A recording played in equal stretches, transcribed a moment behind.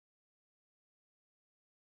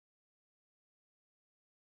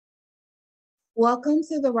Welcome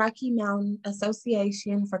to the Rocky Mountain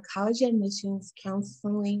Association for College Admissions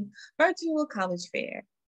Counseling Virtual College Fair.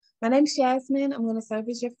 My name is Jasmine. I'm going to serve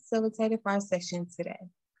as your facilitator for our session today.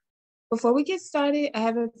 Before we get started, I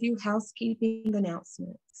have a few housekeeping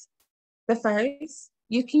announcements. The first,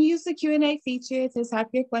 you can use the Q&A feature to type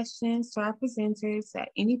your questions to our presenters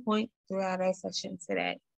at any point throughout our session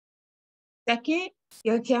today. Second,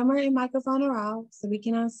 your camera and microphone are off so we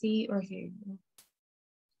cannot see or hear you.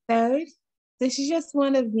 Third, this is just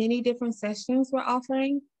one of many different sessions we're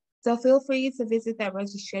offering, so feel free to visit that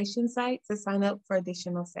registration site to sign up for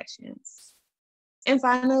additional sessions. And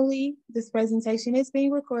finally, this presentation is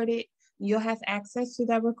being recorded. You'll have access to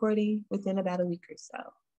that recording within about a week or so.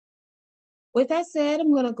 With that said,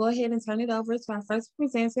 I'm going to go ahead and turn it over to our first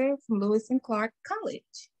presenter from Lewis and Clark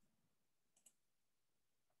College.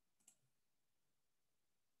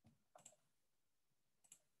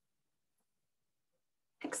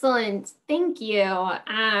 Excellent, thank you.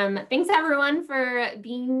 Thanks everyone for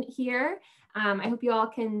being here. I hope you all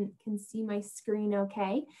can see my screen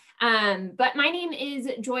okay. But my name is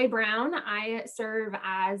Joy Brown. I serve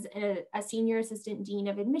as a Senior Assistant Dean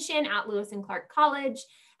of Admission at Lewis and Clark College.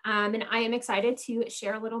 And I am excited to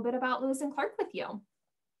share a little bit about Lewis and Clark with you.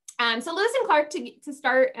 So Lewis and Clark, to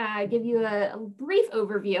start, give you a brief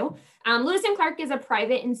overview. Lewis and Clark is a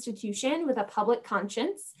private institution with a public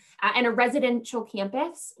conscience and a residential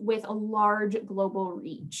campus with a large global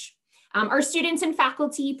reach. Our students and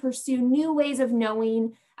faculty pursue new ways of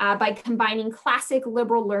knowing by combining classic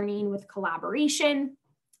liberal learning with collaboration.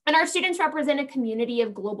 And our students represent a community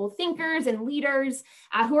of global thinkers and leaders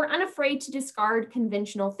who are unafraid to discard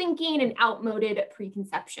conventional thinking and outmoded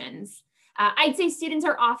preconceptions. I'd say students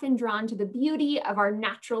are often drawn to the beauty of our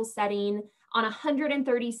natural setting on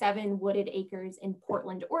 137 wooded acres in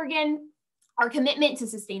Portland, Oregon, our commitment to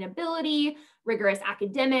sustainability, rigorous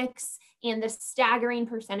academics, and the staggering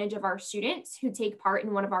percentage of our students who take part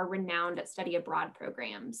in one of our renowned study abroad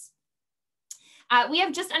programs. We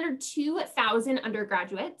have just under 2,000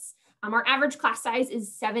 undergraduates. Our average class size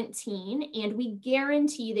is 17, and we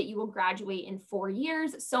guarantee that you will graduate in 4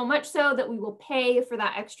 years, so much so that we will pay for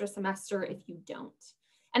that extra semester if you don't.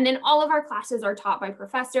 And then all of our classes are taught by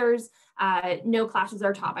professors. No classes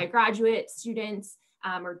are taught by graduate students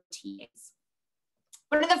or TAs.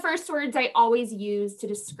 One of the first words I always use to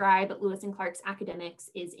describe Lewis and Clark's academics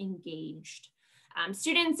is engaged.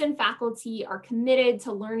 Students and faculty are committed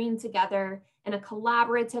to learning together in a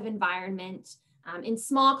collaborative environment in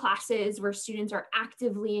small classes where students are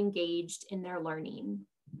actively engaged in their learning.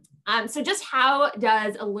 So just how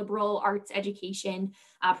does a liberal arts education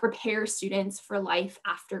prepare students for life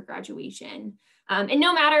after graduation? And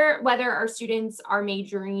no matter whether our students are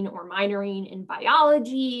majoring or minoring in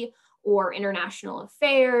biology or international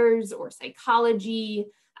affairs or psychology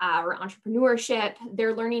or entrepreneurship,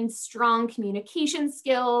 they're learning strong communication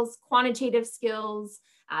skills, quantitative skills,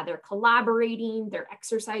 they're collaborating, they're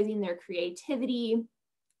exercising their creativity,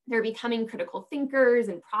 they're becoming critical thinkers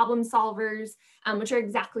and problem solvers, which are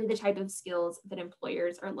exactly the type of skills that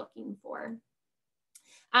employers are looking for.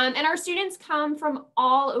 And our students come from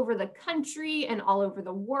all over the country and all over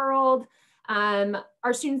the world.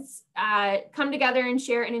 Our students come together and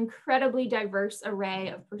share an incredibly diverse array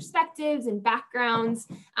of perspectives and backgrounds,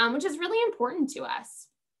 which is really important to us.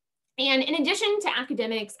 And in addition to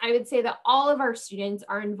academics, I would say that all of our students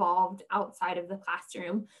are involved outside of the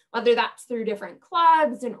classroom, whether that's through different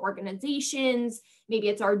clubs and organizations. Maybe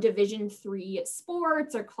it's our Division III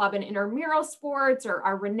sports or club and intramural sports or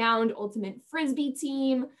our renowned ultimate Frisbee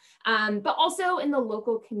team, but also in the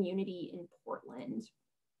local community in Portland.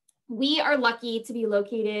 We are lucky to be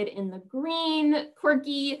located in the green,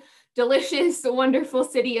 quirky, delicious, wonderful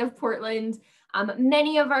city of Portland.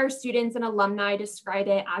 Many of our students and alumni describe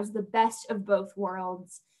it as the best of both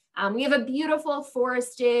worlds. We have a beautiful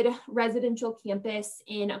forested residential campus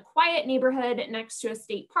in a quiet neighborhood next to a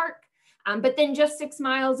state park, but then just 6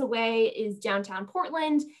 miles away is downtown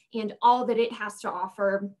Portland and all that it has to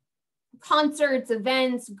offer: concerts,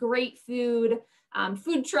 events, great food,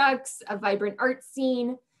 food trucks, a vibrant art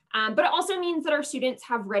scene. But it also means that our students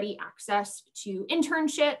have ready access to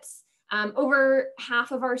internships. Over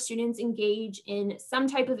half of our students engage in some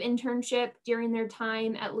type of internship during their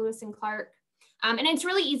time at Lewis and Clark. And it's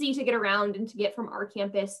really easy to get around and to get from our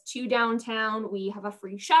campus to downtown. We have a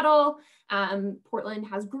free shuttle. Portland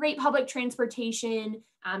has great public transportation.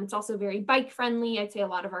 It's also very bike friendly. I'd say a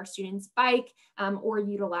lot of our students bike or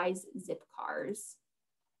utilize zip cars.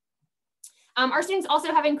 Our students also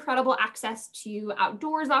have incredible access to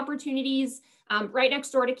outdoors opportunities. Right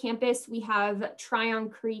next door to campus, we have Tryon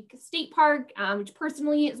Creek State Park, which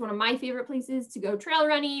personally is one of my favorite places to go trail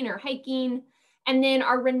running or hiking. And then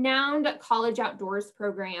our renowned College Outdoors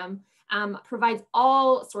program provides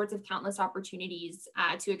all sorts of countless opportunities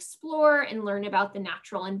to explore and learn about the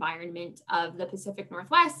natural environment of the Pacific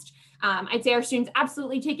Northwest. I'd say our students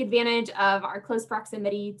absolutely take advantage of our close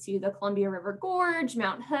proximity to the Columbia River Gorge,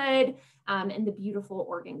 Mount Hood, and the beautiful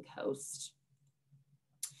Oregon coast.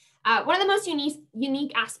 One of the most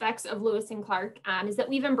unique aspects of Lewis and Clark is that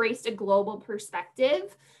we've embraced a global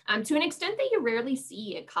perspective to an extent that you rarely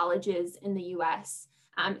see at colleges in the US.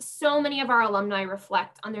 So many of our alumni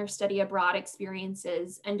reflect on their study abroad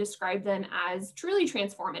experiences and describe them as truly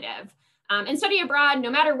transformative. And study abroad,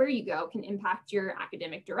 no matter where you go, can impact your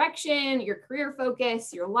academic direction, your career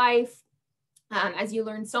focus, your life, as you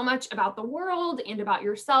learn so much about the world and about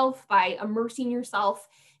yourself by immersing yourself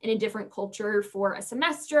in a different culture for a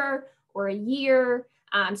semester or a year.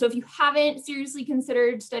 So if you haven't seriously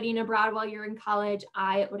considered studying abroad while you're in college,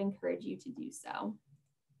 I would encourage you to do so.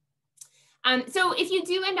 So if you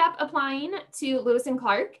do end up applying to Lewis and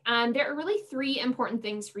Clark, there are really three important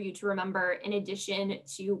things for you to remember in addition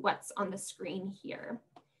to what's on the screen here.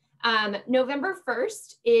 November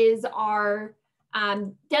 1st is our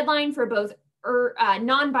deadline for both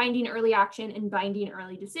non-binding early action and binding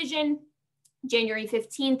early decision. January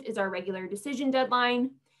 15th is our regular decision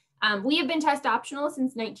deadline. We have been test optional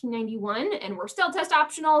since 1991 and we're still test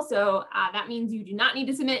optional. So that means you do not need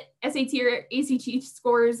to submit SAT or ACT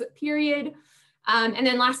scores, period. And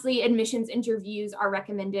then lastly, admissions interviews are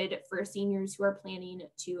recommended for seniors who are planning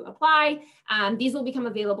to apply. These will become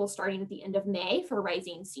available starting at the end of May for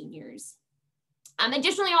rising seniors.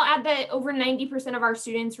 Additionally, I'll add that over 90% of our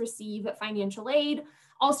students receive financial aid.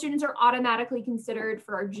 All students are automatically considered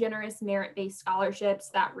for our generous merit-based scholarships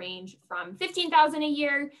that range from $15,000 a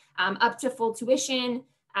year up to full tuition.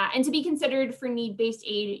 And to be considered for need-based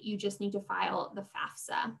aid, you just need to file the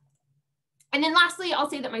FAFSA. And then lastly, I'll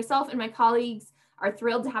say that myself and my colleagues are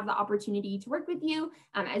thrilled to have the opportunity to work with you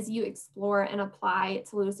as you explore and apply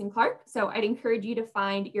to Lewis and Clark. So I'd encourage you to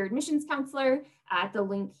find your admissions counselor at the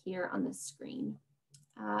link here on the screen.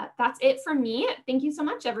 That's it from me. Thank you so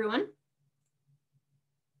much, everyone.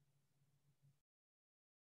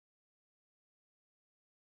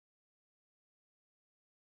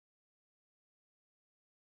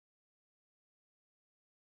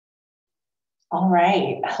 All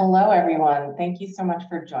right. Hello, everyone. Thank you so much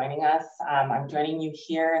for joining us. I'm joining you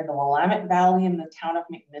here in the Willamette Valley in the town of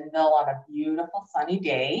McMinnville on a beautiful sunny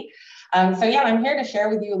day. So yeah, I'm here to share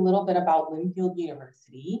with you a little bit about Linfield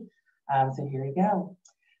University. So here we go.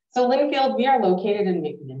 So Linfield, we are located in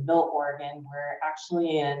McMinnville, Oregon. We're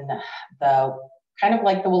actually in the kind of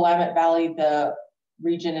like the Willamette Valley. The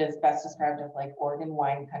region is best described as like Oregon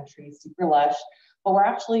wine country, super lush, but we're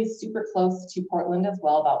actually super close to Portland as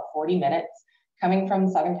well, about 40 minutes. Coming from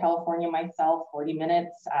Southern California myself, 40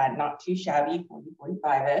 minutes, not too shabby,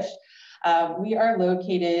 45-ish. We are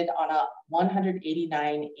located on a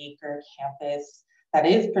 189-acre campus that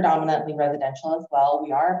is predominantly residential as well.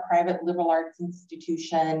 We are a private liberal arts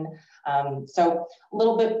institution. So a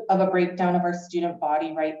little bit of a breakdown of our student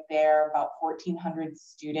body right there, about 1,400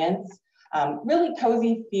 students. Really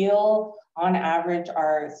cozy feel. On average,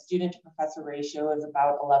 our student to professor ratio is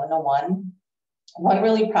about 11:1. One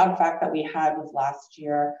really proud fact that we had was last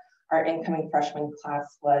year, our incoming freshman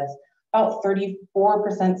class was about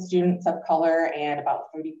 34% students of color and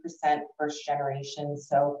about 30% first generation.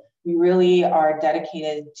 So we really are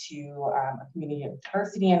dedicated to a community of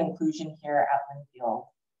diversity and inclusion here at Linfield.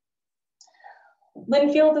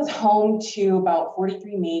 Linfield is home to about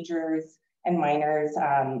 43 majors and minors,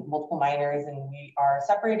 multiple minors, and we are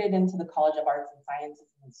separated into the College of Arts and Sciences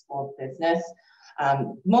and the School of Business.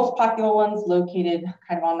 Most popular ones located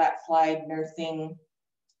kind of on that slide: nursing,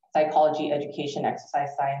 psychology, education, exercise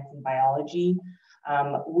science, and biology.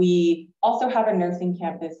 We also have a nursing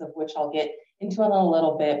campus, of which I'll get into in a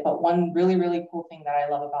little bit, but one really, really cool thing that I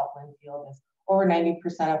love about Linfield is over 90%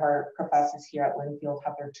 of our professors here at Linfield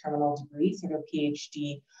have their terminal degree, so their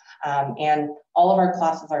PhD, and all of our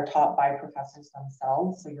classes are taught by professors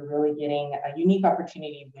themselves. So you're really getting a unique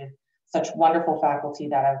opportunity with such wonderful faculty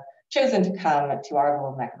that have chosen to come to our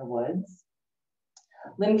little neck of the woods.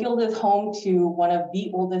 Linfield is home to one of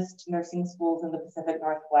the oldest nursing schools in the Pacific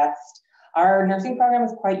Northwest. Our nursing program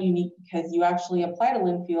is quite unique because you actually apply to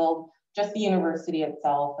Linfield, just the university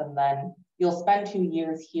itself, and then you'll spend 2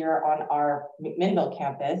 years here on our McMinnville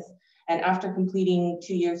campus. And after completing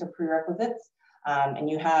 2 years of prerequisites, and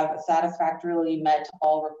you have satisfactorily met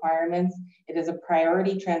all requirements, it is a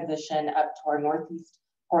priority transition up to our Northeast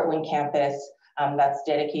Portland campus that's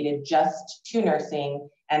dedicated just to nursing,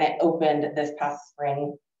 and it opened this past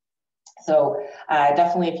spring. So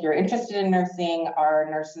definitely, if you're interested in nursing, our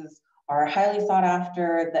nurses are highly sought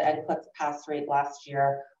after. The NCLEX pass rate last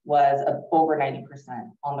year was over 90%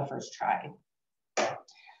 on the first try.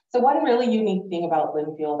 So one really unique thing about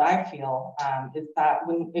Linfield, I feel, is that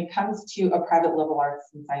when it comes to a private liberal arts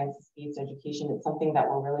and sciences-based education, it's something that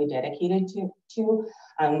we're really dedicated to.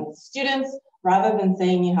 Students, rather than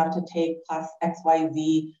saying you have to take class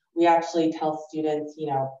XYZ, we actually tell students, you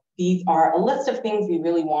know, these are a list of things we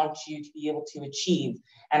really want you to be able to achieve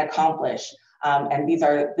and accomplish. And these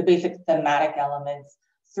are the basic thematic elements.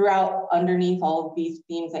 Throughout, underneath all of these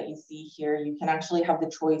themes that you see here, you can actually have the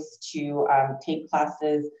choice to take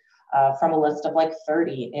classes from a list of like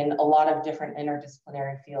 30 in a lot of different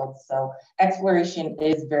interdisciplinary fields. So exploration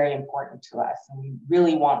is very important to us, and we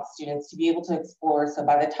really want students to be able to explore. So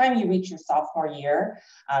by the time you reach your sophomore year,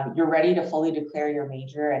 you're ready to fully declare your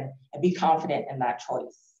major and be confident in that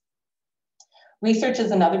choice. Research is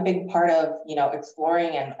another big part of, you know,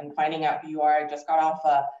 exploring and finding out who you are. I just got off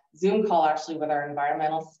a Zoom call actually with our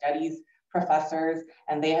environmental studies professors,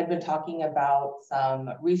 and they had been talking about some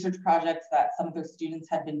research projects that some of their students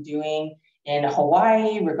had been doing in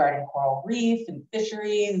Hawaii regarding coral reef and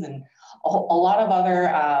fisheries and a lot of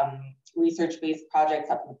other research-based projects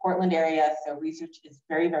up in the Portland area. So research is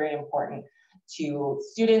very, very important to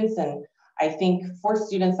students, and I think for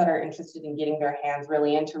students that are interested in getting their hands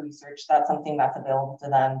really into research, that's something that's available to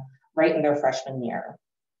them right in their freshman year.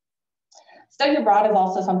 Study abroad is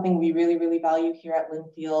also something we really, really value here at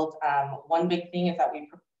Linfield. One big thing is that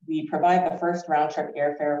we provide the first round trip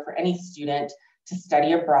airfare for any student to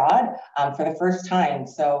study abroad for the first time.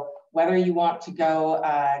 So whether you want to go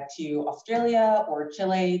to Australia or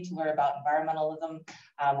Chile to learn about environmentalism,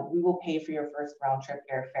 we will pay for your first round trip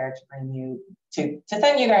airfare to bring you, to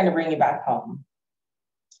send you there and to bring you back home.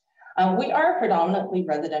 We are a predominantly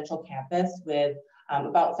residential campus with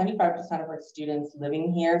about 75% of our students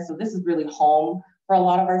living here. So this is really home for a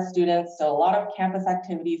lot of our students. So a lot of campus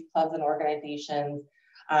activities, clubs and organizations.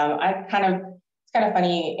 It's kind of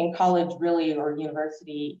funny in college really, or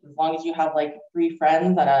university, as long as you have like 3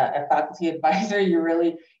 friends and a faculty advisor, you're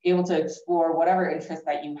really able to explore whatever interest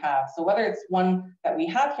that you have. So whether it's one that we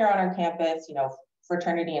have here on our campus, you know,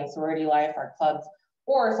 fraternity and sorority life, our clubs,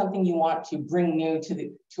 or something you want to bring new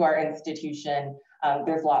to our institution,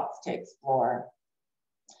 there's lots to explore.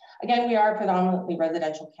 Again, we are a predominantly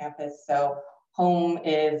residential campus, so home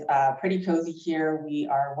is pretty cozy here. We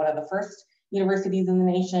are one of the first universities in the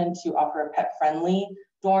nation to offer a pet-friendly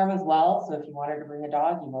dorm as well. So if you wanted to bring a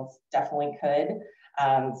dog, you most definitely could.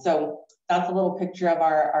 So that's a little picture of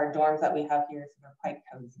our dorms that we have here, so they're quite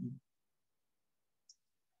cozy.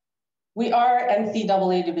 We are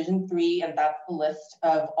NCAA Division III, and that's the list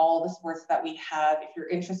of all the sports that we have. If you're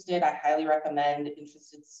interested, I highly recommend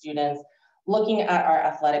interested students looking at our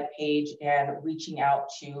athletic page and reaching out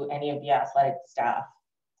to any of the athletic staff.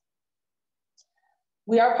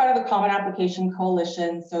 We are part of the Common Application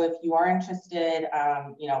Coalition, so if you are interested,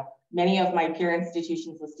 you know, many of my peer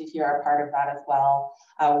institutions listed here are part of that as well.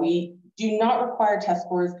 We do not require test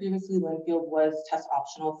scores. Previously, Linfield was test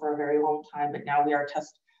optional for a very long time, but now we are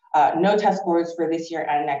no test scores for this year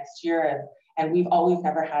and next year, and we've always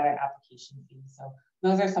never had an application fee. So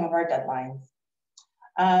those are some of our deadlines.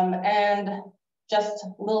 And just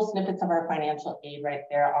little snippets of our financial aid right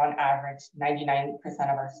there. On average, 99%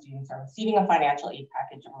 of our students are receiving a financial aid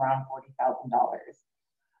package of around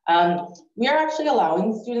 $40,000. We are actually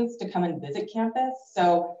allowing students to come and visit campus.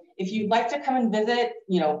 So if you'd like to come and visit,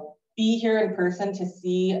 you know, be here in person to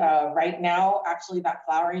see right now, actually that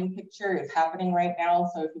flowering picture is happening right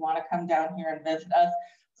now. So if you want to come down here and visit us,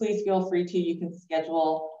 please feel free to. You can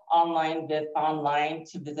schedule online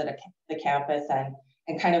to visit the campus and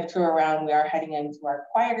kind of tour around. We are heading into our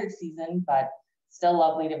quieter season, but still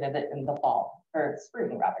lovely to visit in the fall, or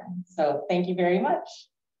spring rather. So thank you very much.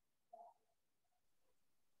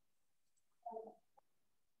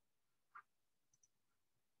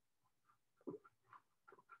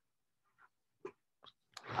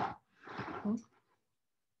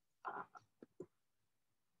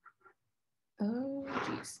 Oh,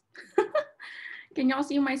 geez. Can y'all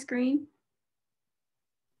see my screen?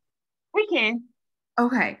 We can.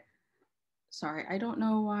 Okay. Sorry, I don't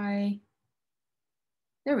know why.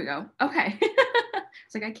 There we go. Okay.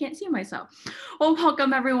 It's like I can't see myself. Well,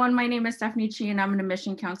 welcome everyone. My name is Stephanie Chi and I'm an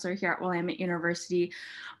admission counselor here at Willamette University.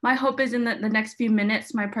 My hope is in the next few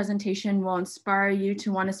minutes, my presentation will inspire you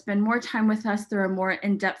to want to spend more time with us through a more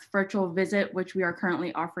in-depth virtual visit, which we are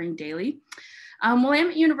currently offering daily.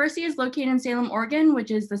 Willamette University is located in Salem, Oregon, which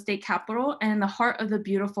is the state capital and in the heart of the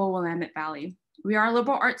beautiful Willamette Valley. We are a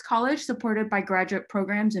liberal arts college supported by graduate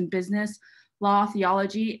programs in business, law,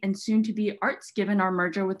 theology, and soon to be arts, given our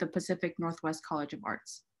merger with the Pacific Northwest College of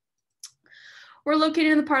Arts. We're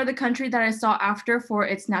located in the part of the country that is sought after for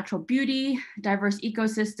its natural beauty, diverse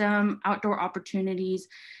ecosystem, outdoor opportunities,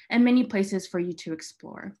 and many places for you to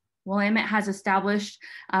explore. Willamette was established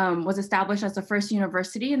as the first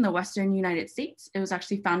university in the Western United States. It was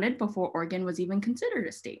actually founded before Oregon was even considered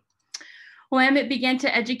a state. Willamette began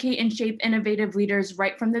to educate and shape innovative leaders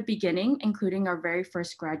right from the beginning, including our very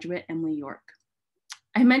first graduate, Emily York.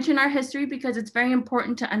 I mention our history because it's very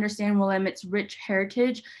important to understand Willamette's rich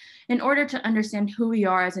heritage in order to understand who we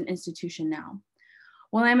are as an institution now.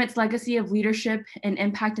 Willamette's legacy of leadership and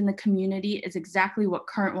impact in the community is exactly what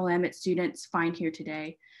current Willamette students find here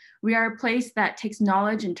today. We are a place that takes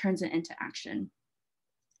knowledge and turns it into action.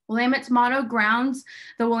 Willamette's motto grounds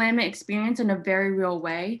the Willamette experience in a very real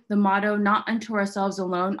way. The motto, "Not unto ourselves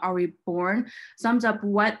alone are we born," sums up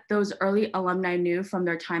what those early alumni knew from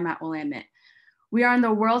their time at Willamette. We are in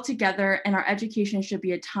the world together, and our education should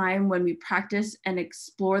be a time when we practice and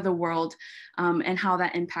explore the world and how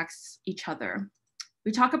that impacts each other.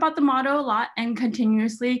 We talk about the motto a lot and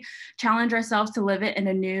continuously challenge ourselves to live it in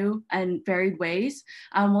a new and varied ways.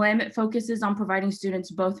 Willamette focuses on providing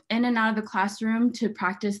students both in and out of the classroom to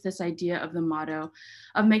practice this idea of the motto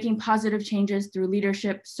of making positive changes through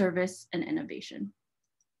leadership, service, and innovation.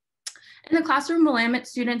 In the classroom, Willamette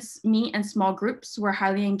students meet in small groups where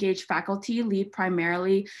highly engaged faculty lead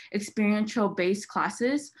primarily experiential-based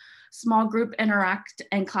classes. Small group interact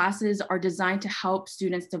and classes are designed to help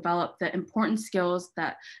students develop the important skills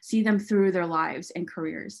that see them through their lives and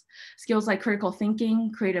careers. Skills like critical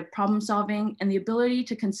thinking, creative problem solving, and the ability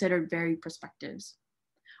to consider varied perspectives.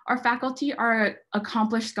 Our faculty are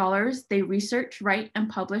accomplished scholars. They research, write, and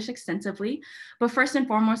publish extensively, but first and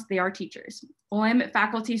foremost, they are teachers. Willamette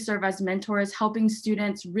faculty serve as mentors, helping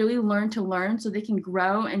students really learn to learn so they can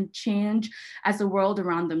grow and change as the world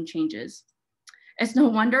around them changes. It's no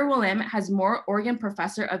wonder Willamette has more Oregon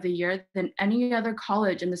Professor of the Year than any other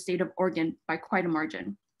college in the state of Oregon by quite a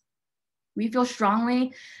margin. We feel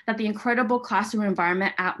strongly that the incredible classroom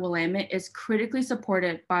environment at Willamette is critically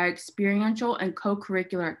supported by experiential and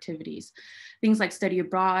co-curricular activities. Things like study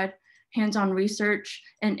abroad, hands-on research,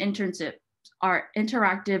 and internships are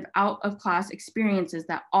interactive out-of-class experiences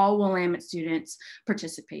that all Willamette students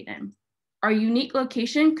participate in. Our unique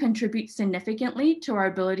location contributes significantly to our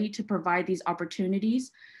ability to provide these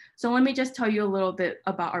opportunities. So let me just tell you a little bit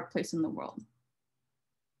about our place in the world.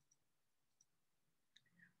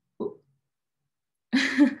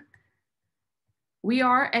 We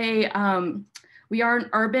are an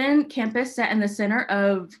urban campus set in the center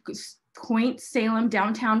of quaint Salem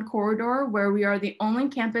downtown corridor, where we are the only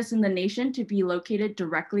campus in the nation to be located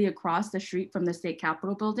directly across the street from the state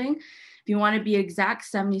capitol building. If you want to be exact,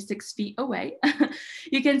 76 feet away.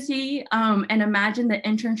 You can see and imagine the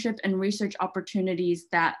internship and research opportunities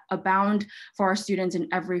that abound for our students in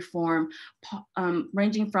every form,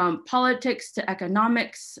 ranging from politics to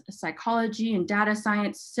economics, psychology, and data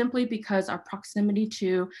science, simply because our proximity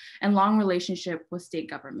to and long relationship with state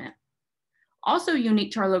government. Also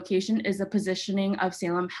unique to our location is the positioning of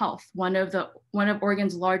Salem Health, one of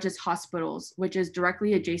Oregon's largest hospitals, which is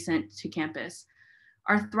directly adjacent to campus.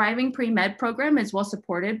 Our thriving pre-med program is well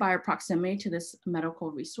supported by our proximity to this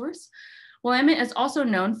medical resource. Willamette is also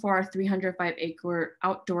known for our 305-acre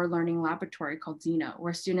outdoor learning laboratory called Xeno,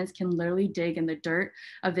 where students can literally dig in the dirt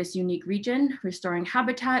of this unique region, restoring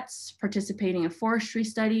habitats, participating in forestry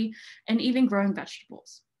study, and even growing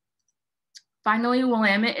vegetables. Finally,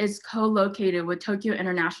 Willamette is co-located with Tokyo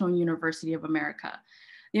International University of America.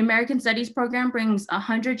 The American Studies program brings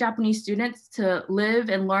 100 Japanese students to live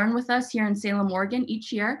and learn with us here in Salem, Oregon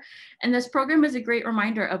each year. And this program is a great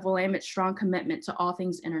reminder of Willamette's strong commitment to all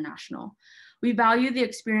things international. We value the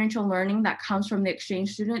experiential learning that comes from the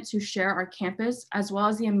exchange students who share our campus, as well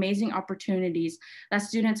as the amazing opportunities that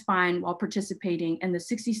students find while participating in the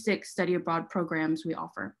 66 study abroad programs we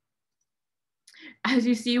offer. As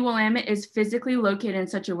you see, Willamette is physically located in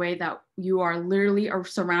such a way that you are literally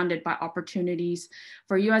surrounded by opportunities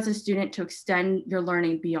for you as a student to extend your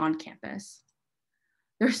learning beyond campus.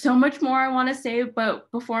 There's so much more I want to say,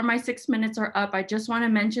 but before my 6 minutes are up, I just want to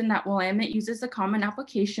mention that Willamette uses the Common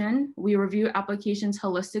Application. We review applications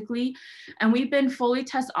holistically, and we've been fully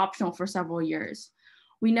test optional for several years.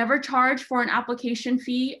 We never charge for an application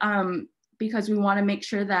fee, because we want to make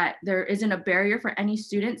sure that there isn't a barrier for any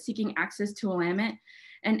student seeking access to Willamette,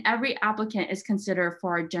 and every applicant is considered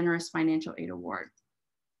for our generous financial aid award.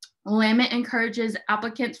 Willamette encourages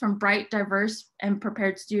applicants from bright, diverse, and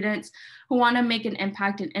prepared students who want to make an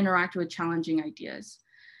impact and interact with challenging ideas.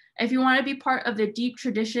 If you want to be part of the deep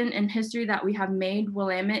tradition and history that we have made,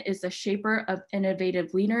 Willamette is the shaper of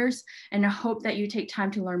innovative leaders, and I hope that you take time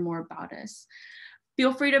to learn more about us.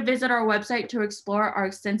 Feel free to visit our website to explore our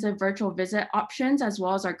extensive virtual visit options, as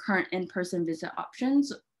well as our current in-person visit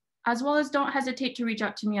options, as well as don't hesitate to reach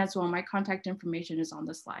out to me as well. My contact information is on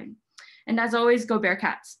the slide. And as always, go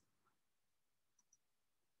Bearcats.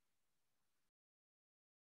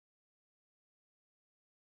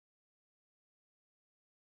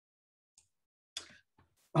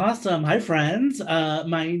 Awesome. Hi, friends.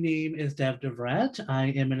 My name is Dev DeVret. I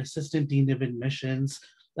am an assistant dean of admissions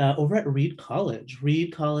over at Reed College.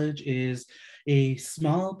 Reed College is a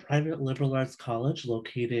small private liberal arts college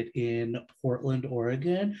located in Portland,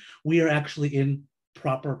 Oregon. We are actually in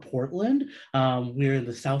proper Portland. We're in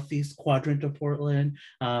the southeast quadrant of Portland,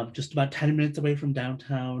 just about 10 minutes away from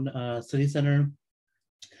downtown city center.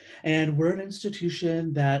 And we're an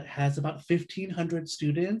institution that has about 1,500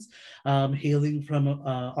 students hailing from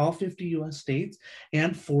all 50 US states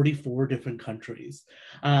and 44 different countries.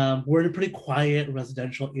 We're in a pretty quiet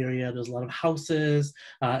residential area. There's a lot of houses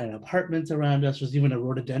and apartments around us. There's even a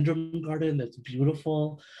rhododendron garden that's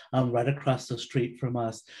beautiful right across the street from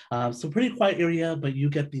us. So pretty quiet area, but you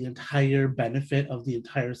get the entire benefit of the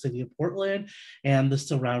entire city of Portland and the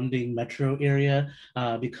surrounding metro area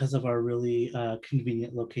because of our really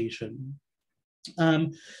convenient location.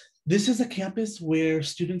 This is a campus where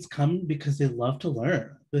students come because they love to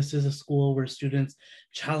learn. This is a school where students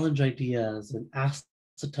challenge ideas and ask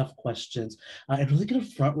the tough questions and really get a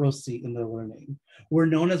front row seat in their learning. We're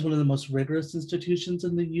known as one of the most rigorous institutions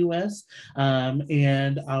in the US,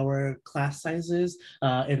 and our class sizes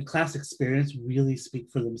and class experience really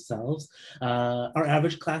speak for themselves. Our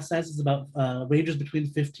average class size is about ranges between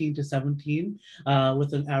 15 to 17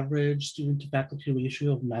 with an average student to faculty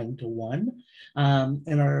ratio of 9:1.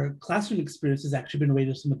 And our classroom experience has actually been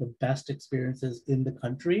rated some of the best experiences in the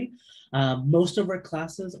country. Most of our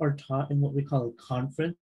classes are taught in what we call a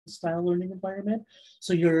conference style learning environment.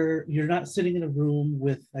 So you're not sitting in a room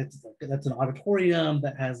with that's an auditorium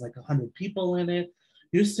that has like 100 people in it.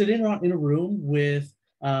 You're sitting in a room with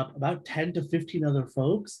about 10 to 15 other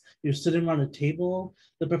folks. You're sitting around a table.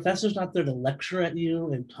 The professor's not there to lecture at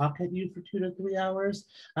you and talk at you for 2 to 3 hours,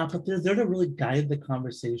 but they're there to really guide the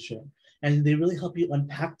conversation. And they really help you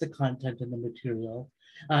unpack the content and the material.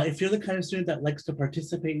 If you're the kind of student that likes to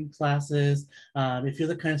participate in classes, if you're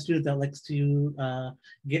the kind of student that likes to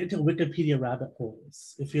get into Wikipedia rabbit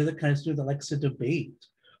holes, if you're the kind of student that likes to debate,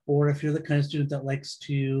 or if you're the kind of student that likes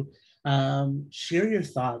to share your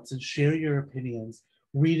thoughts and share your opinions,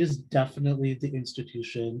 Reed is definitely the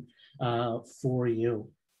institution for you.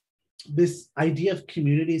 This idea of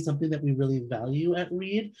community is something that we really value at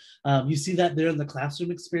Reed. You see that there in the classroom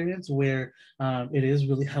experience where it is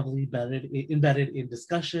really heavily embedded in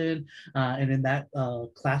discussion and in that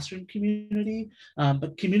classroom community.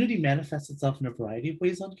 But community manifests itself in a variety of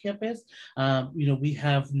ways on campus. We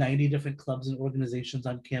have 90 different clubs and organizations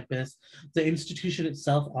on campus. The institution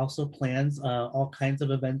itself also plans all kinds of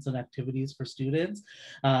events and activities for students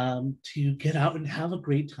to get out and have a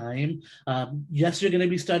great time. Yes, you're going to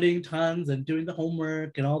be studying tons and doing the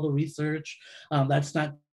homework and all the research. That's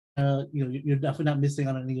not, you're definitely not missing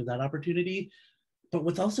on any of that opportunity. But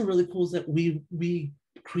what's also really cool is that we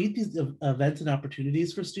create these events and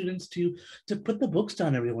opportunities for students to put the books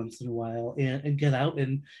down every once in a while and get out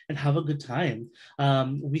and have a good time.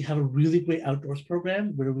 We have a really great outdoors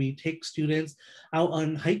program where we take students out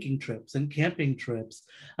on hiking trips and camping trips.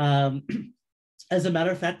 As a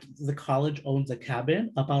matter of fact, the college owns a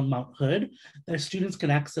cabin up on Mount Hood that students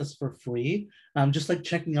can access for free, just like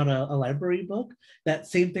checking out a library book. That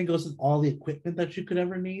same thing goes with all the equipment that you could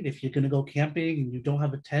ever need. If you're going to go camping and you don't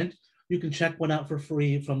have a tent, you can check one out for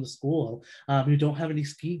free from the school. You don't have any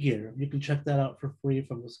ski gear, you can check that out for free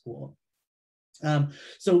from the school.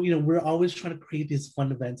 So we're always trying to create these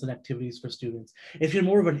fun events and activities for students. If you're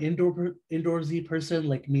more of an indoorsy person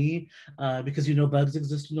like me, because bugs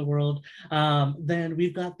exist in the world, then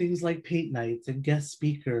we've got things like paint nights and guest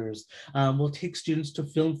speakers. We'll take students to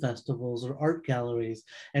film festivals or art galleries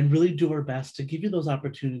and really do our best to give you those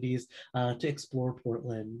opportunities to explore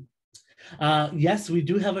Portland. Yes, we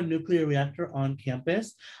do have a nuclear reactor on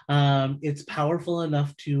campus. It's powerful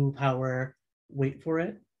enough to power, wait for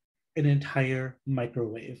it, an entire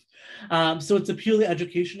microwave. So it's a purely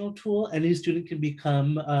educational tool. Any student can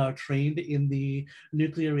become trained in the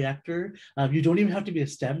nuclear reactor. You don't even have to be a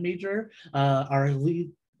STEM major. Our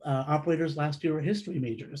lead operators last year were history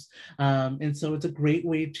majors. And so it's a great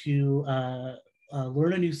way to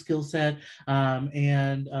learn a new skill set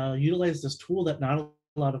and utilize this tool that not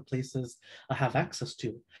a lot of places have access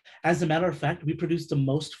to. As a matter of fact, we produce the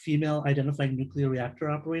most female identified nuclear reactor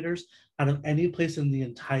operators out of any place in the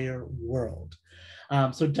entire world.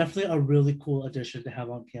 So definitely a really cool addition to have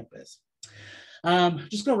on campus.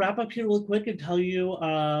 Just gonna wrap up here real quick and tell you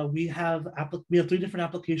we have 3 different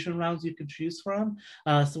application rounds you can choose from.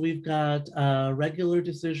 So we've got regular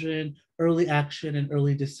decision, early action, and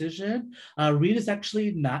early decision. READ is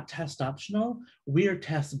actually not test optional. We are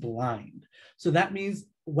test blind. So that means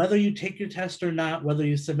whether you take your test or not, whether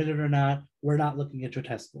you submit it or not, we're not looking at your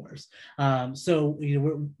test scores. So we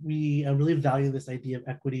really value this idea of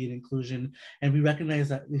equity and inclusion, and we recognize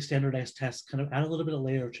that these standardized tests kind of add a little bit of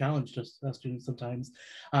layer of challenge to students sometimes.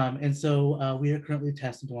 And so we are currently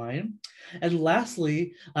test blind. And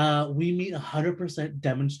lastly, we meet 100%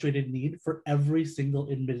 demonstrated need for every single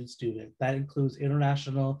admitted student. That includes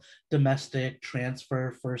international, domestic,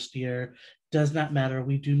 transfer, first year. Does not matter.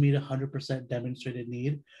 We do meet 100% demonstrated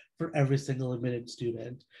need for every single admitted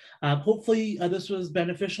student. Hopefully this was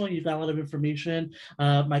beneficial and you got a lot of information.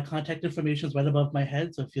 My contact information is right above my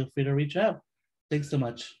head, so feel free to reach out. Thanks so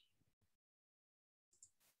much.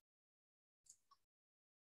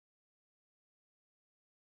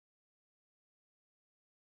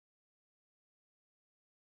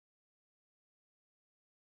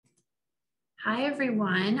 Hi,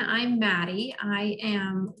 everyone. I'm Maddie. I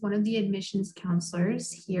am one of the admissions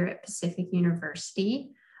counselors here at Pacific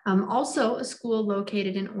University. Also a school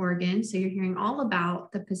located in Oregon. So you're hearing all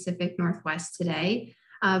about the Pacific Northwest today.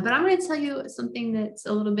 But I'm going to tell you something that's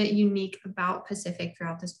a little bit unique about Pacific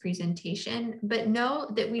throughout this presentation, but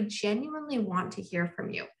know that we genuinely want to hear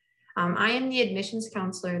from you. I am the admissions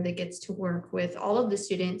counselor that gets to work with all of the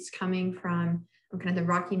students coming from kind of the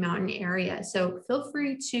Rocky Mountain area. So feel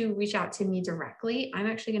free to reach out to me directly. I'm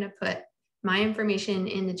actually going to put my information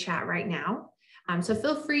in the chat right now. So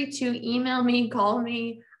feel free to email me, call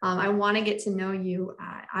me. I want to get to know you.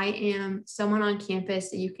 I am someone on campus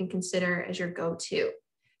that you can consider as your go-to.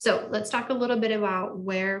 So let's talk a little bit about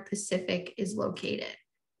where Pacific is located.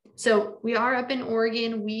 So we are up in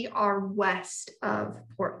Oregon. We are west of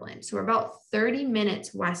Portland. So we're about 30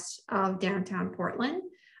 minutes west of downtown Portland.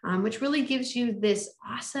 Which really gives you this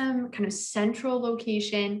awesome kind of central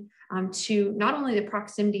location to not only the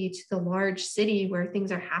proximity to the large city where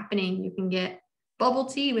things are happening. You can get bubble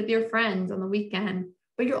tea with your friends on the weekend,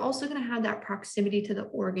 but you're also going to have that proximity to the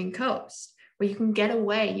Oregon coast where you can get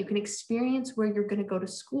away, you can experience where you're going to go to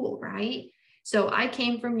school, right? So I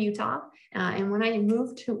came from Utah, and when I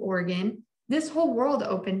moved to Oregon, this whole world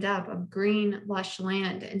opened up of green, lush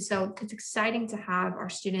land. And so it's exciting to have our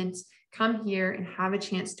students come here and have a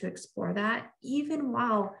chance to explore that, even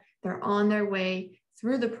while they're on their way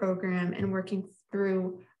through the program and working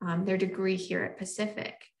through their degree here at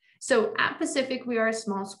Pacific. So at Pacific, we are a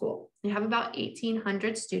small school. We have about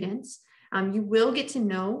 1,800 students. You will get to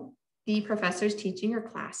know the professors teaching your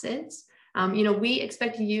classes. We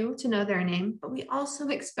expect you to know their name, but we also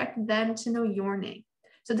expect them to know your name.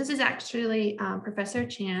 So this is actually Professor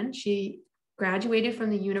Chan. She graduated from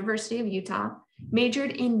the University of Utah,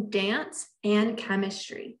 majored in dance and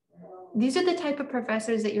chemistry. These are the type of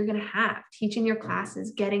professors that you're going to have teaching your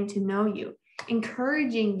classes, getting to know you,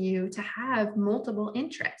 encouraging you to have multiple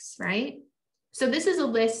interests, right? So this is a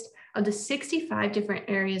list of the 65 different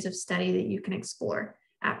areas of study that you can explore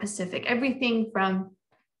at Pacific. Everything from,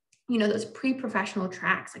 those pre-professional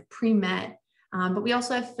tracks like pre-med, but we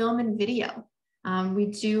also have film and video. We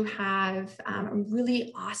do have a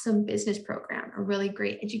really awesome business program, a really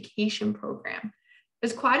great education program.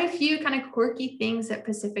 There's quite a few kind of quirky things that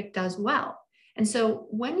Pacific does well. And so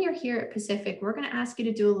when you're here at Pacific, we're going to ask you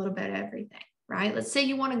to do a little bit of everything, right? Let's say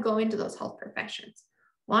you want to go into those health professions.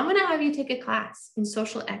 Well, I'm going to have you take a class in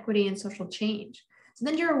social equity and social change. So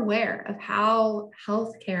then you're aware of how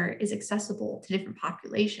healthcare is accessible to different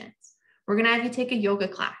populations. We're going to have you take a yoga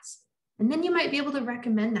class. And then you might be able to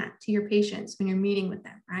recommend that to your patients when you're meeting with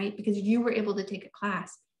them, right? Because you were able to take a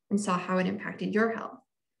class and saw how it impacted your health.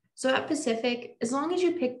 So at Pacific, as long as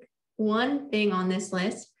you pick one thing on this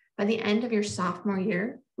list, by the end of your sophomore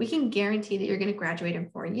year, we can guarantee that you're going to graduate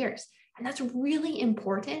in 4 years. And that's really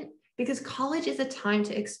important because college is a time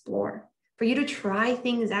to explore, for you to try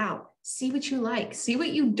things out, see what you like, see what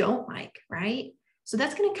you don't like, right? So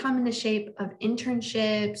that's going to come in the shape of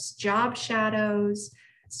internships, job shadows,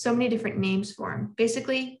 so many different names for them.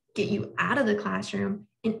 Basically, get you out of the classroom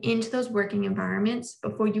and into those working environments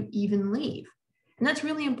before you even leave. And that's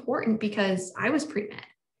really important because I was pre-med,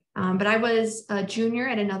 but I was a junior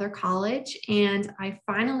at another college and I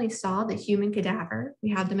finally saw the human cadaver.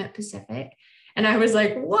 We had them at Pacific. And I was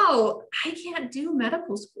like, whoa, I can't do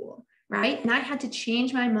medical school, right? And I had to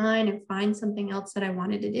change my mind and find something else that I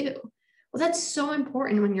wanted to do. Well, that's so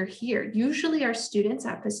important when you're here. Usually our students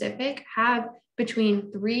at Pacific have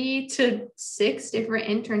between 3 to 6 different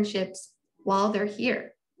internships while they're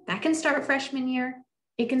here. That can start freshman year.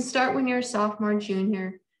 It can start when you're a sophomore,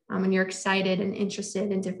 junior, when you're excited and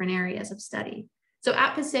interested in different areas of study. So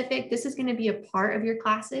at Pacific, this is going to be a part of your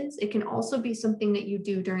classes. It can also be something that you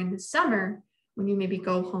do during the summer when you maybe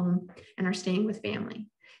go home and are staying with family.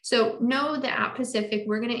 So know that at Pacific,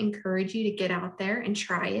 we're going to encourage you to get out there and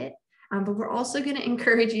try it. But we're also going to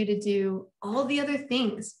encourage you to do all the other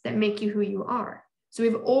things that make you who you are. So we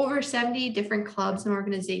have over 70 different clubs and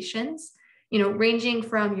organizations, ranging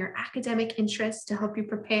from your academic interests to help you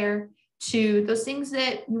prepare to those things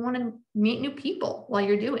that you want to meet new people while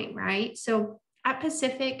you're doing, right? So at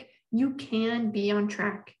Pacific, you can be on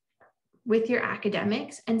track with your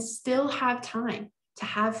academics and still have time to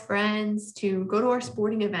have friends, to go to our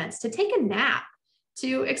sporting events, to take a nap,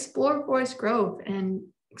 to explore Forest Grove and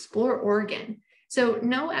explore Oregon. So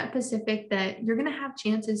know at Pacific that you're going to have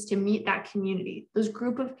chances to meet that community, those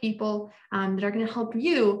group of people that are going to help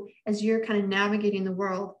you as you're kind of navigating the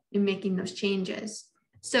world and making those changes.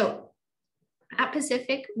 So at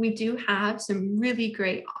Pacific, we do have some really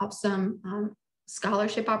great, awesome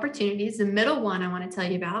scholarship opportunities. The middle one I want to tell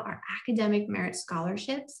you about are academic merit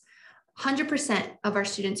scholarships. 100% of our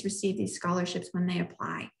students receive these scholarships when they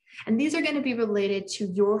apply. And these are going to be related to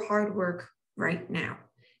your hard work right now.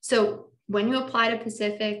 So when you apply to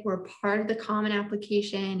Pacific, we're part of the common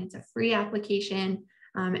application. It's a free application.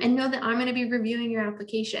 And know that I'm going to be reviewing your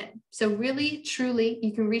application. So really, truly,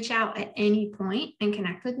 you can reach out at any point and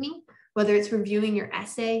connect with me, whether it's reviewing your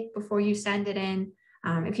essay before you send it in.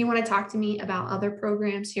 If you want to talk to me about other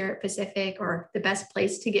programs here at Pacific or the best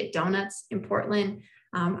place to get donuts in Portland,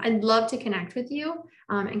 I'd love to connect with you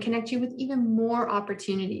and connect you with even more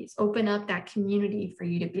opportunities, open up that community for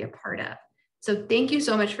you to be a part of. So thank you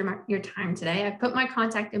so much for your time today. I put my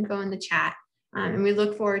contact info in the chat and we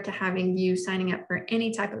look forward to having you signing up for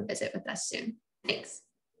any type of visit with us soon. Thanks.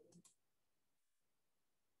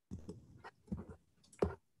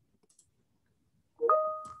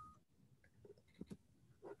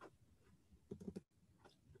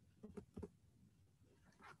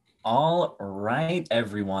 All right,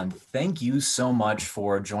 everyone. Thank you so much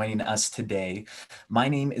for joining us today. My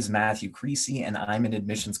name is Matthew Creasy, and I'm an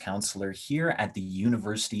admissions counselor here at the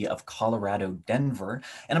University of Colorado, Denver.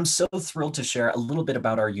 And I'm so thrilled to share a little bit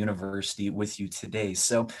about our university with you today.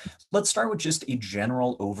 So let's start with just a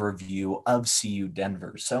general overview of CU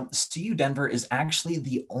Denver. So CU Denver is actually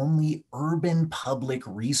the only urban public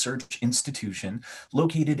research institution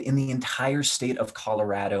located in the entire state of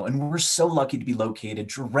Colorado. And we're so lucky to be located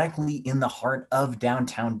directly in the heart of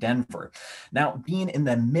downtown Denver. Now, being in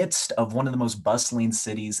the midst of one of the most bustling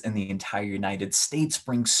cities in the entire United States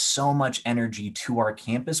brings so much energy to our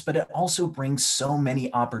campus, but it also brings so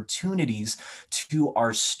many opportunities to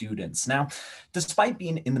our students. Now, despite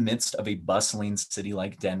being in the midst of a bustling city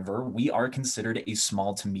like Denver, we are considered a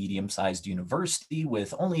small to medium-sized university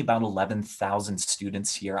with only about 11,000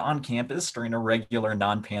 students here on campus during a regular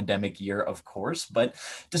non-pandemic year, of course. But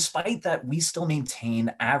despite that, we still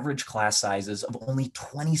maintain average class sizes of only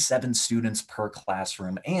 27 students per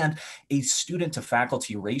classroom and a student to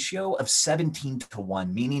faculty ratio of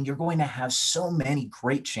 17:1, meaning you're going to have so many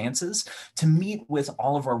great chances to meet with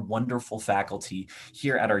all of our wonderful faculty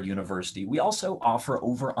here at our university. We also offer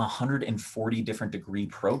over 140 different degree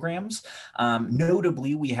programs.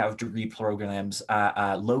 Notably, we have degree programs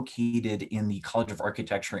located in the College of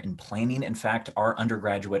Architecture and Planning. In fact, our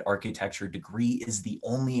undergraduate architecture degree is the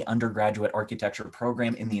only undergraduate architecture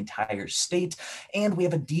program in the entire state. And we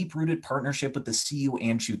have a deep-rooted partnership with the CU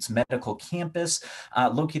Anschutz Medical Campus,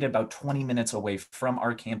 located about 20 minutes away from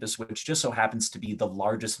our campus, which just so happens to be the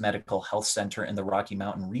largest medical health center in the Rocky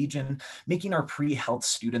Mountain region, making our pre-health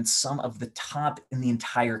students some of the top in the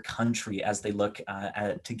entire country as they look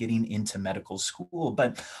to getting into medical school.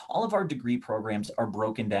 But all of our degree programs are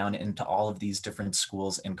broken down into all of these different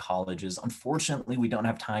schools and colleges. Unfortunately, we don't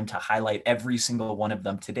have time to highlight every single one of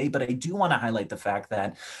them today, but I do want to highlight the fact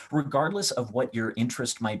that regardless of what your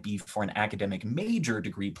interest might be for an academic major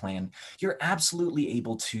degree plan, you're absolutely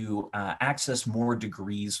able to access more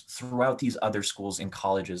degrees throughout these other schools and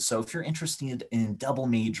colleges. So if you're interested in double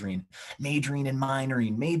majoring, majoring and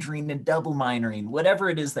minoring, majoring and double minoring, whatever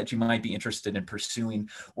it is that you might be interested in pursuing,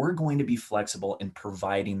 we're going to be flexible in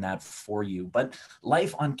providing that for you. But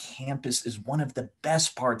life on campus is one of the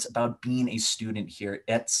best parts about being a student here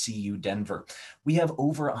at CU Denver. We have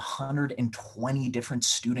over 120 different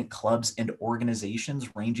student clubs and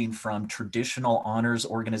organizations ranging from traditional honors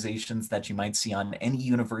organizations that you might see on any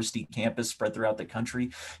university campus spread throughout the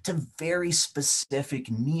country to very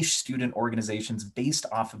specific niche student organizations based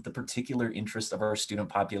off of the particular interest of our student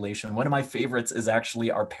population. One of my favorites is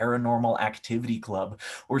actually our Paranormal Activity Club,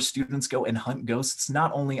 where students go and hunt ghosts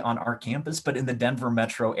not only on our campus, but in the Denver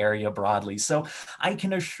metro area broadly. So I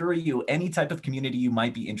can assure you, any type of community you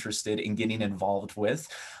might be interested in getting involved with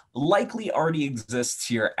likely already exists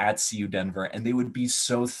here at CU Denver, and they would be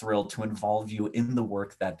so thrilled to involve you in the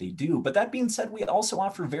work that they do. But that being said, we also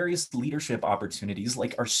offer various leadership opportunities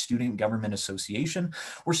like our Student Government Association,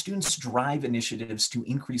 where students drive initiatives to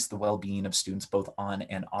increase the well-being of students both on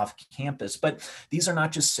and off campus. But these are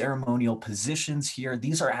not just ceremonial positions here,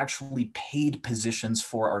 these are actually paid positions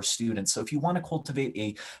for our students. So if you want to cultivate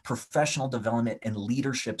a professional development and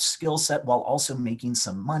leadership skill set while also making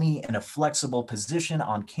some money in a flexible position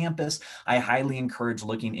on campus, I highly encourage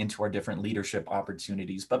looking into our different leadership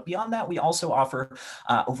opportunities. But beyond that, we also offer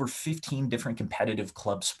over 15 different competitive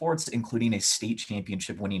club sports, including a state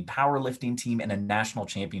championship winning powerlifting team and a national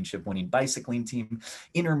championship winning bicycling team,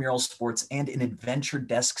 intramural sports, and an adventure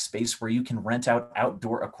desk space where you can rent out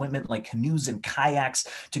outdoor equipment like canoes and kayaks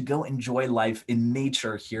to go enjoy life in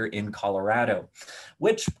nature here in Colorado.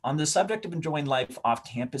 Which, on the subject of enjoying life off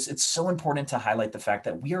campus, it's so important to highlight the fact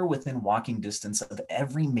that we are within walking distance of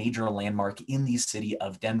every major landmark in the city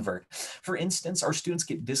of Denver. For instance, our students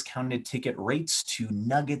get discounted ticket rates to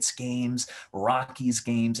Nuggets games, Rockies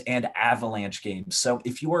games, and Avalanche games. So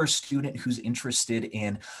if you are a student who's interested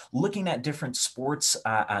in looking at different sports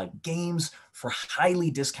games for highly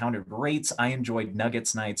discounted rates, I enjoyed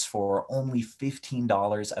Nuggets nights for only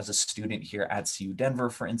 $15 as a student here at CU Denver,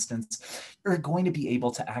 for instance. You're going to be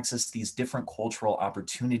able to access these different cultural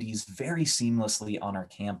opportunities very seamlessly on our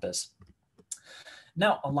campus.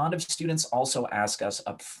 Now, a lot of students also ask us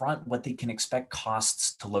up front what they can expect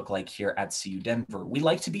costs to look like here at CU Denver. We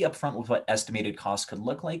like to be upfront with what estimated costs could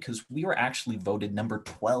look like because we were actually voted number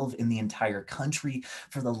 12 in the entire country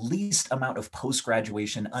for the least amount of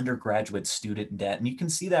post-graduation undergraduate student debt. And you can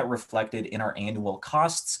see that reflected in our annual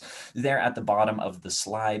costs there at the bottom of the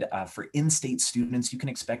slide. For in-state students, you can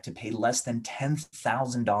expect to pay less than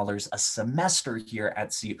 $10,000 a semester here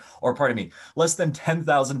at CU, or pardon me, less than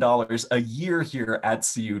 $10,000 a year here at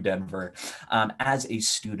CU Denver as a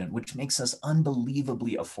student, which makes us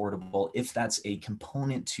unbelievably affordable if that's a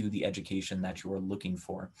component to the education that you are looking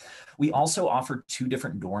for. We also offer 2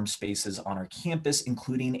 different dorm spaces on our campus,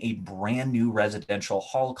 including a brand new residential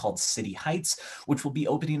hall called City Heights, which will be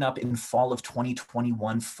opening up in fall of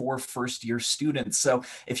 2021 for first-year students. So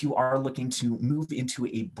if you are looking to move into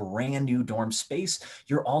a brand new dorm space,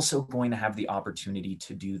 you're also going to have the opportunity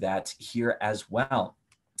to do that here as well.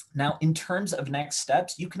 Now, in terms of next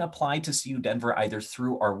steps, you can apply to CU Denver either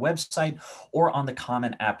through our website or on the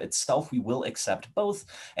Common App itself. We will accept both,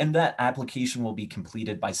 and that application will be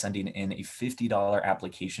completed by sending in a $50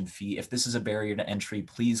 application fee. If this is a barrier to entry,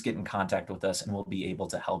 please get in contact with us and we'll be able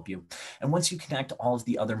to help you. And once you connect all of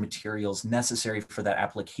the other materials necessary for that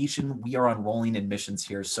application, we are on rolling admissions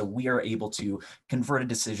here, so we are able to convert a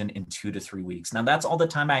decision in 2 to 3 weeks. Now, that's all the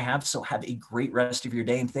time I have, so have a great rest of your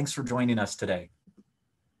day, and thanks for joining us today.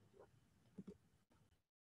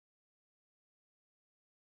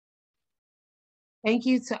 Thank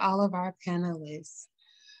you to all of our panelists.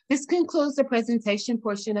 This concludes the presentation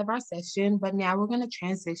portion of our session, but now we're going to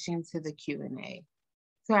transition to the Q&A.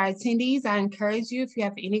 To our attendees, I encourage you, if you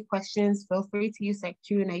have any questions, feel free to use that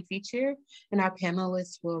Q&A feature and our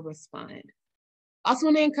panelists will respond. Also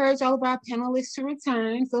want to encourage all of our panelists to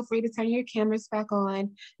return. Feel free to turn your cameras back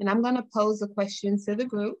on, and I'm going to pose a question to the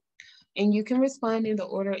group, and you can respond in the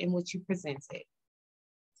order in which you presented.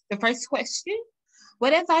 The first question: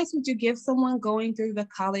 what advice would you give someone going through the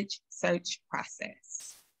college search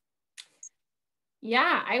process?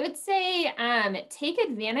 Yeah, I would say take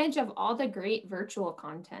advantage of all the great virtual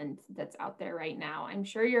content that's out there right now. I'm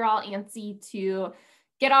sure you're all antsy to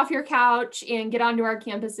get off your couch and get onto our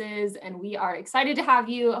campuses, and we are excited to have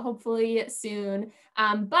you hopefully soon.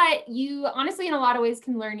 But you honestly, in a lot of ways,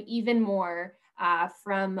 can learn even more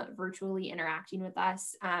from virtually interacting with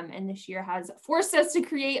us. And this year has forced us to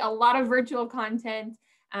create a lot of virtual content.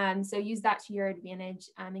 So use that to your advantage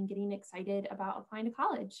in getting excited about applying to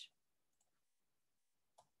college.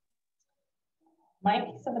 My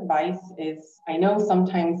piece of advice is, I know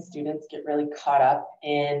sometimes students get really caught up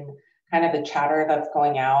in kind of the chatter that's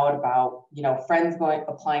going out about, friends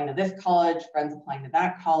applying to this college, friends applying to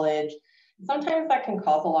that college. Sometimes that can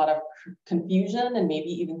cause a lot of confusion and maybe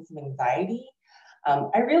even some anxiety.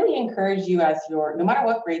 I really encourage you, no matter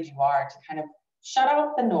what grade you are, to kind of shut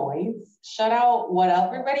out the noise, shut out what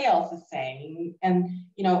everybody else is saying, and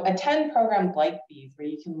attend programs like these where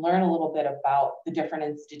you can learn a little bit about the different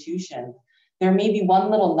institutions. There may be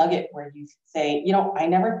one little nugget where you say, I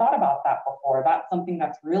never thought about that before. That's something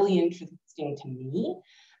that's really interesting to me.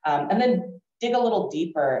 And then dig a little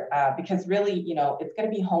deeper because really, it's going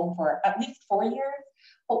to be home for at least 4 years,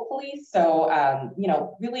 hopefully. So,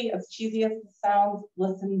 really, as cheesy as it sounds,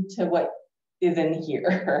 listen to what is in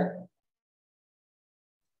here.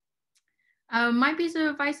 My piece of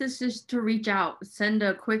advice is just to reach out, send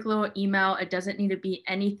a quick little email. It doesn't need to be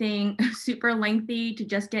anything super lengthy to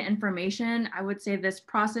just get information. I would say this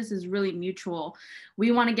process is really mutual.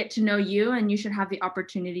 We want to get to know you, and you should have the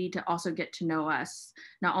opportunity to also get to know us.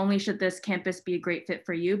 Not only should this campus be a great fit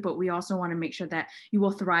for you, but we also want to make sure that you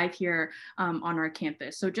will thrive here on our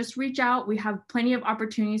campus. So just reach out. We have plenty of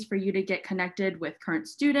opportunities for you to get connected with current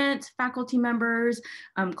students, faculty members,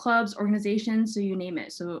 clubs, organizations, so you name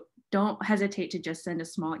it. So don't hesitate to just send a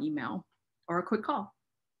small email or a quick call.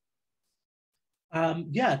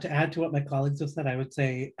 Yeah, to add to what my colleagues have said, I would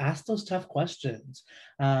say ask those tough questions.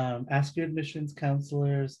 Ask your admissions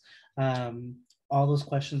counselors all those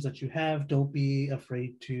questions that you have. Don't be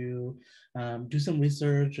afraid to do some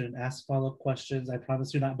research and ask follow-up questions. I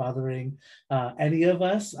promise you're not bothering any of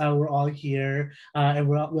us. We're all here and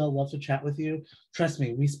we'll love to chat with you. Trust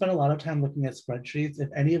me, we spend a lot of time looking at spreadsheets. If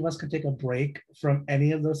any of us could take a break from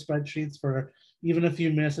any of those spreadsheets for even a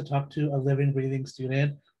few minutes to talk to a living, breathing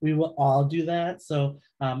student, we will all do that. So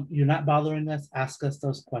you're not bothering us. Ask us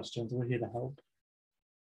those questions. We're here to help.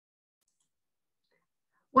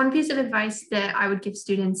 One piece of advice that I would give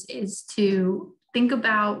students is to think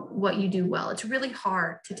about what you do well. It's really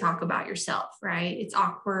hard to talk about yourself, right? It's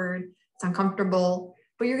awkward, it's uncomfortable,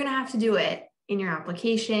 but you're gonna have to do it in your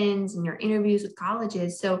applications and your interviews with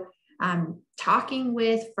colleges. So talking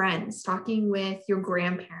with friends, talking with your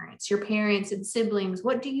grandparents, your parents and siblings,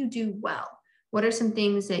 what do you do well? What are some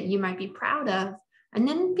things that you might be proud of? And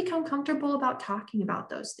then become comfortable about talking about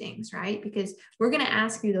those things, right? Because we're gonna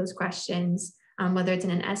ask you those questions, whether it's in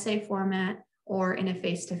an essay format or in a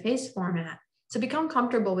face-to-face format. So become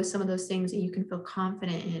comfortable with some of those things that you can feel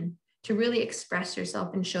confident in to really express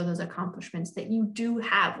yourself and show those accomplishments that you do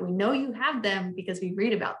have. We know you have them because we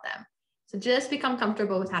read about them. So just become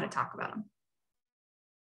comfortable with how to talk about them.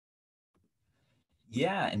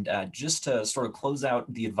 Yeah, and just to sort of close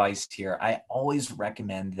out the advice here, I always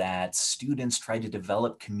recommend that students try to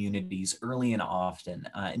develop communities early and often.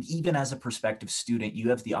 And even as a prospective student, you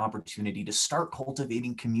have the opportunity to start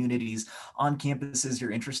cultivating communities on campuses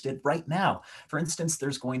you're interested right now. For instance,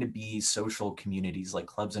 there's going to be social communities like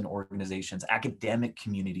clubs and organizations, academic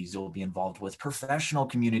communities you'll be involved with, professional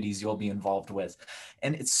communities you'll be involved with.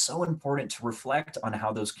 And it's so important to reflect on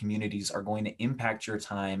how those communities are going to impact your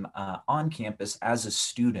time on campus as a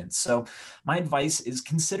student. So my advice is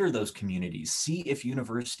consider those communities. See if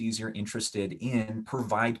universities you're interested in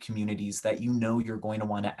provide communities that you know you're going to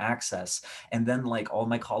want to access. And then, like all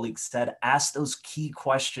my colleagues said, ask those key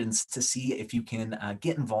questions to see if you can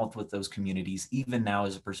get involved with those communities, even now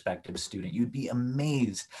as a prospective student. You'd be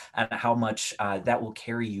amazed at how much that will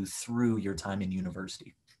carry you through your time in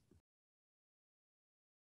university.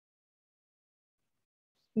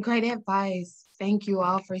 Great advice. Thank you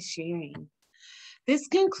all for sharing. This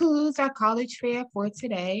concludes our college fair for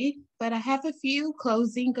today, but I have a few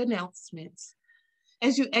closing announcements.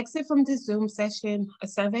 As you exit from the Zoom session, a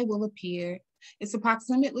survey will appear. It's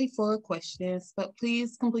approximately 4 questions, but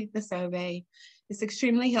please complete the survey. It's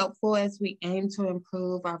extremely helpful as we aim to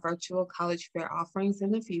improve our virtual college fair offerings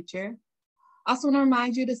in the future. Also want to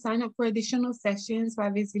remind you to sign up for additional sessions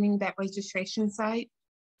by visiting that registration site.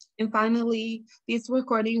 And finally, this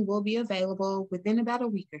recording will be available within about a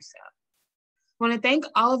week or so. I want to thank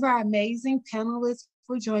all of our amazing panelists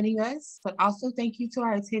for joining us, but also thank you to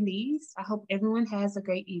our attendees. I hope everyone has a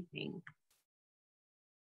great evening.